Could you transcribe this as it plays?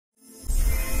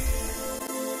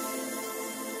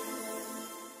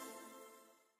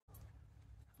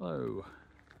Hello,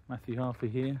 Matthew Harper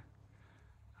here,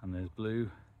 and there's Blue.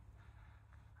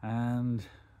 And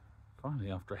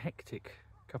finally, after a hectic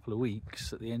couple of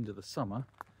weeks at the end of the summer,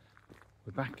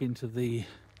 we're back into the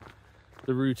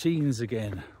routines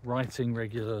again, writing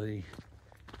regularly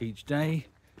each day,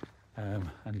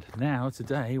 and now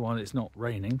today, while it's not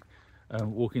raining,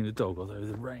 walking the dog, although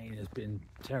the rain has been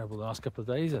terrible the last couple of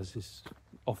days, as is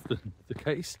often the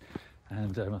case.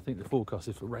 And I think the forecast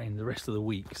is for rain the rest of the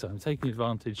week, so I'm taking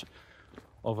advantage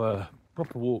of a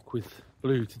proper walk with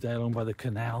Blue today along by the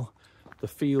canal. The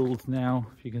field now,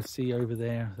 if you can see over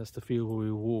there, that's the field where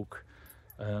we walk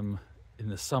in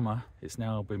the summer. It's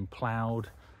now been ploughed,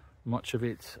 much of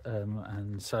it,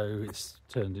 and so it's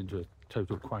turned into a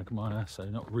total quagmire, so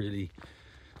not really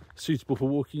suitable for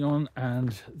walking on.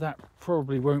 And that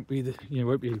probably won't be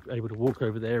won't be able to walk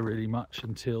over there really much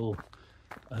until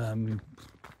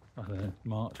I don't know,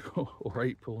 March or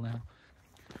April now.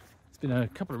 It's been a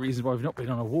couple of reasons why we've not been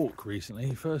on a walk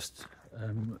recently. First,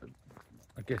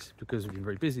 I guess because we've been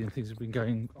very busy and things have been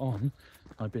going on.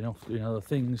 I've been off doing other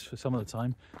things for some of the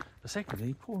time. But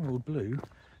secondly, poor old Blue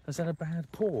has had a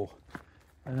bad paw.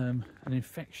 An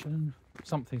infection,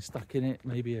 something stuck in it,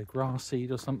 maybe a grass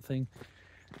seed or something,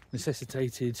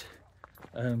 necessitated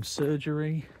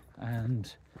surgery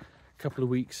and a couple of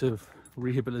weeks of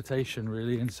rehabilitation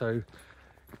really, and so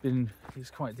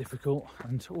it's quite difficult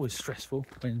and always stressful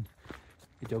when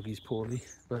your doggy's poorly,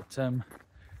 but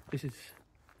this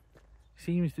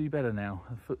seems to be better now.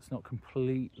 The foot's not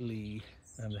completely,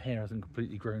 the hair hasn't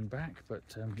completely grown back, but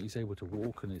he's able to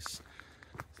walk and it's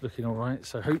looking all right,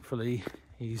 so hopefully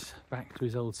he's back to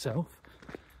his old self.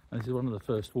 And this is one of the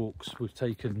first walks we've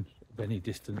taken of any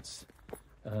distance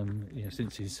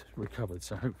since he's recovered,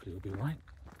 so hopefully he'll be all right.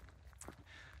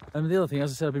 And the other thing,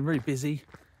 as I said, I've been very busy,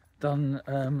 done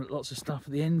lots of stuff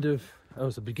at the end of, it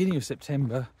was the beginning of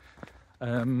September,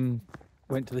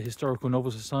 went to the Historical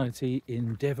Novel Society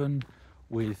in Devon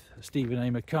with Stephen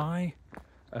A. Mackay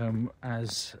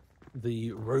as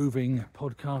the roving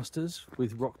podcasters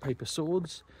with Rock Paper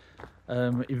Swords,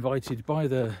 invited by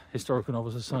the Historical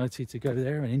Novel Society to go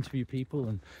there and interview people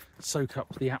and soak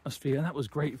up the atmosphere, and that was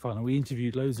great fun. And we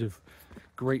interviewed loads of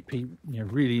great people,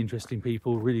 really interesting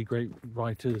people, really great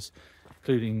writers,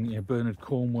 including Bernard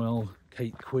Cornwell,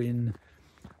 Kate Quinn,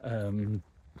 Diana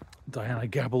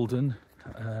Gabaldon,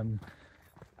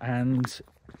 and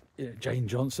Jane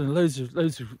Johnson, loads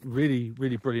of really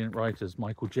brilliant writers.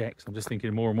 Michael Jex, I'm just thinking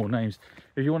of more and more names.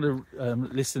 If you want to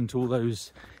listen to all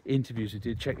those interviews we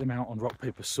did, check them out on Rock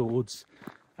Paper Swords.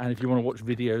 And if you want to watch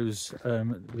videos,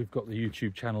 we've got the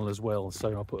YouTube channel as well,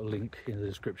 so I'll put a link in the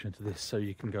description to this so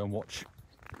you can go and watch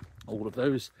all of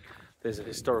those. There's a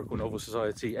Historical Novel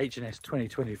Society HNS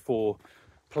 2024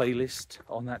 playlist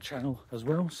on that channel as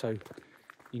well, so you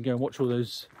can go and watch all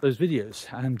those videos.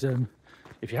 And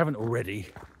if you haven't already,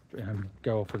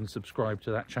 go off and subscribe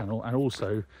to that channel, and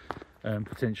also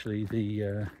potentially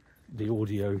the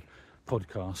audio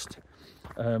podcast.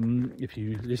 If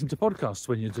you listen to podcasts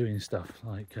when you're doing stuff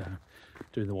like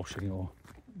doing the washing or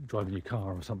driving your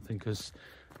car or something, because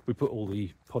we put all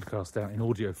the podcasts out in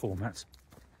audio formats,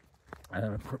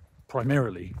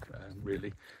 primarily,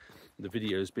 really, the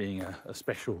videos being a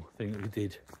special thing that we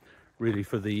did really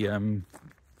for the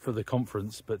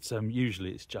conference, but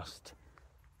usually it's just,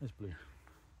 there's Blue.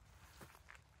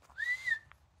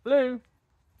 Blue!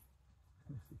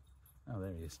 Oh,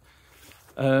 there he is.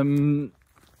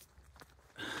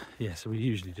 Yeah, so we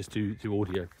usually just do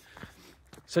audio.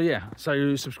 So yeah,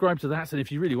 so subscribe to that, and if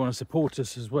you really want to support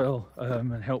us as well,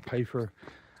 and help pay for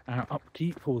our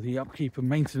upkeep, or the upkeep and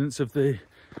maintenance of the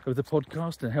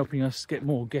podcast, and helping us get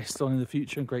more guests on in the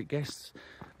future, and great guests,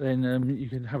 then you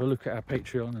can have a look at our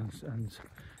Patreon and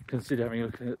consider having a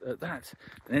look at that.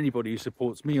 And anybody who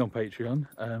supports me on Patreon,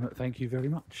 thank you very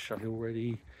much. I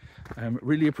already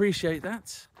really appreciate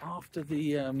that. After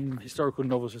the Historical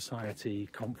Novel Society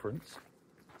conference,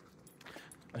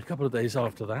 a couple of days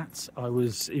after that, I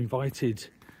was invited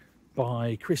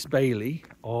by Chris Bailey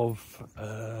of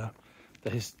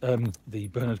the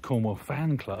Bernard Cornwell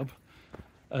fan club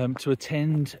to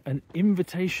attend an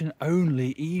invitation-only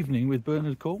evening with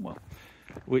Bernard Cornwell,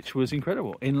 which was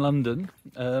incredible, in London,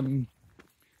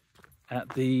 at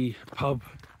the pub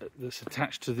that's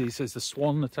attached to there's the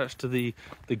Swan attached to the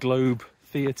Globe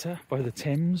Theatre by the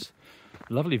Thames.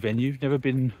 Lovely venue. Never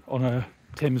been on a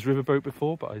Thames riverboat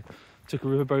before, but I took a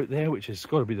riverboat there, which has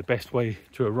got to be the best way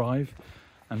to arrive,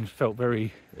 and felt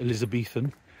very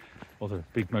Elizabethan, or the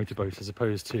big motorboat, as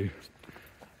opposed to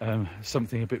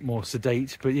something a bit more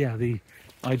sedate. But yeah, the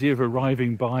idea of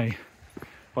arriving by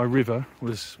river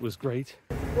was great.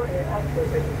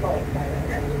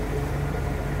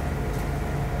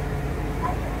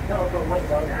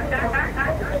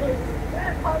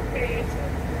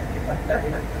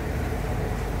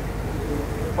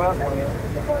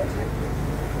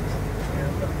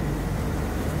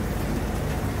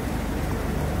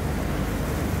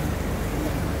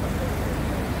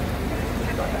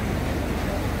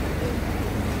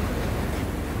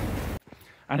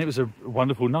 And it was a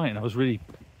wonderful night, and I was really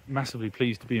massively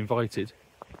pleased to be invited.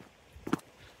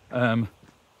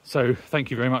 So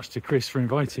thank you very much to Chris for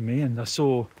inviting me, and I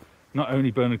saw not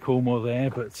only Bernard Cornwell there,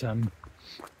 but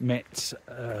met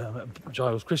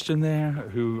Giles Christian there,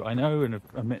 who I know and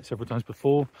have met several times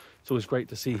before. It's always great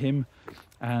to see him.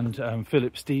 And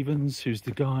Philip Stevens, who's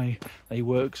the guy he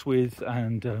works with,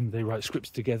 and they write scripts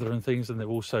together and things. And they're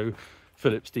also,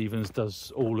 Philip Stevens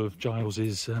does all of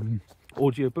Giles's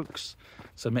audiobooks.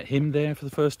 So I met him there for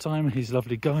the first time, and he's a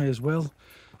lovely guy as well.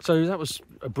 So that was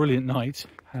a brilliant night,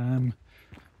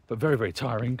 but very, very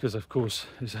tiring, because of course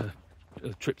it's a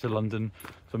trip to London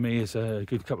for me is a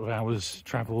good couple of hours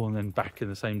travel and then back in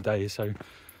the same day. So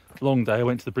long day. I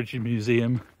went to the British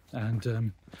Museum,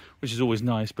 and which is always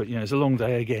nice, but you know, it's a long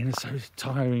day again. It's so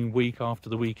tiring week after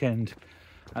the weekend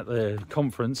at the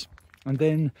conference. And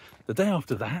then the day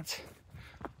after that,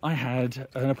 I had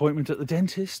an appointment at the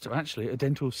dentist, or actually a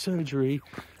dental surgery,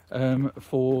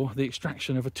 for the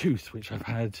extraction of a tooth, which I've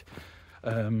had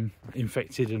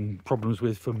infected and problems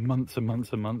with for months and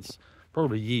months and months,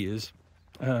 probably years.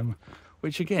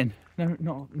 Which again,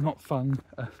 no, not fun.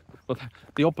 Well,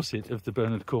 the opposite of the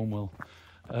Bernard Cornwell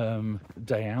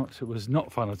day out. It was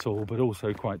not fun at all, but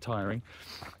also quite tiring.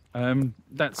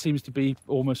 That seems to be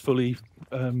almost fully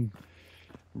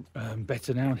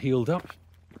better now and healed up.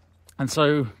 And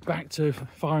so back to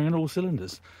firing on all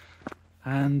cylinders.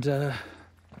 And yeah,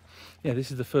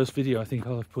 this is the first video I think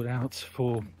I'll have put out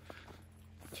for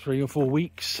 3 or 4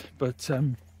 weeks. But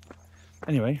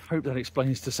anyway, hope that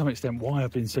explains to some extent why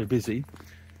I've been so busy.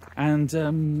 And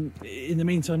in the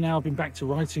meantime now, I've been back to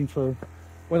writing for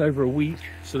well over a week,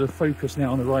 sort of focused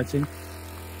now on the writing.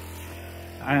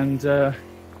 And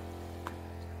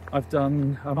I'm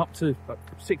up to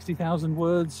 60,000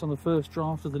 words on the first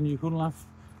draft of the new Hunlaf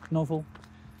novel.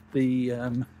 The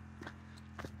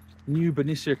new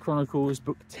Bernicia Chronicles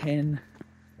book 10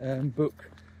 book,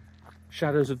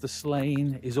 Shadows of the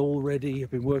Slain, is all ready.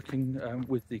 I've been working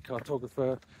with the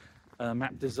cartographer,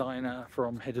 map designer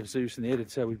from Head of Zeus, and the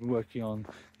editor. We've been working on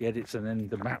the edits and then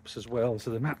the maps as well.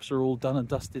 So the maps are all done and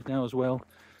dusted now as well.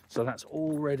 So that's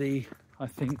all ready, I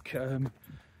think,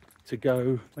 to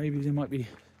go. Maybe there might be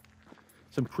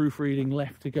some proofreading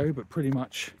left to go, but pretty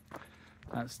much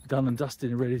that's done and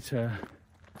dusted and ready to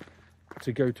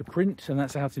go to print, and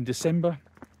that's out in December.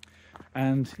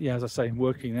 And yeah, as I say, I'm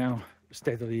working now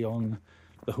steadily on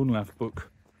the Hunlaf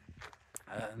book,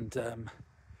 and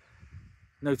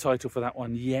no title for that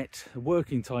one yet. The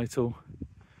working title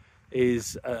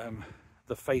is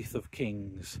The Faith of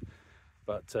Kings,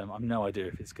 but I've no idea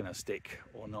if it's going to stick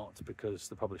or not, because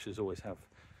the publishers always have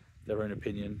their own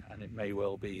opinion, and it may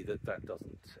well be that that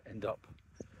doesn't end up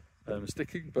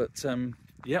sticking. But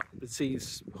yeah, it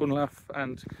sees Hunlaf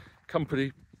and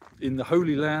company in the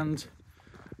Holy Land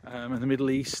and the Middle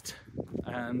East,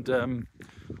 and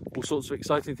all sorts of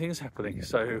exciting things happening.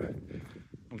 So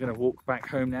I'm going to walk back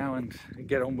home now and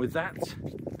get on with that.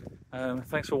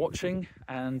 Thanks for watching,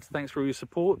 and thanks for all your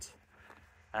support,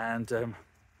 and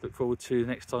look forward to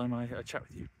next time I chat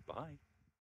with you. Bye.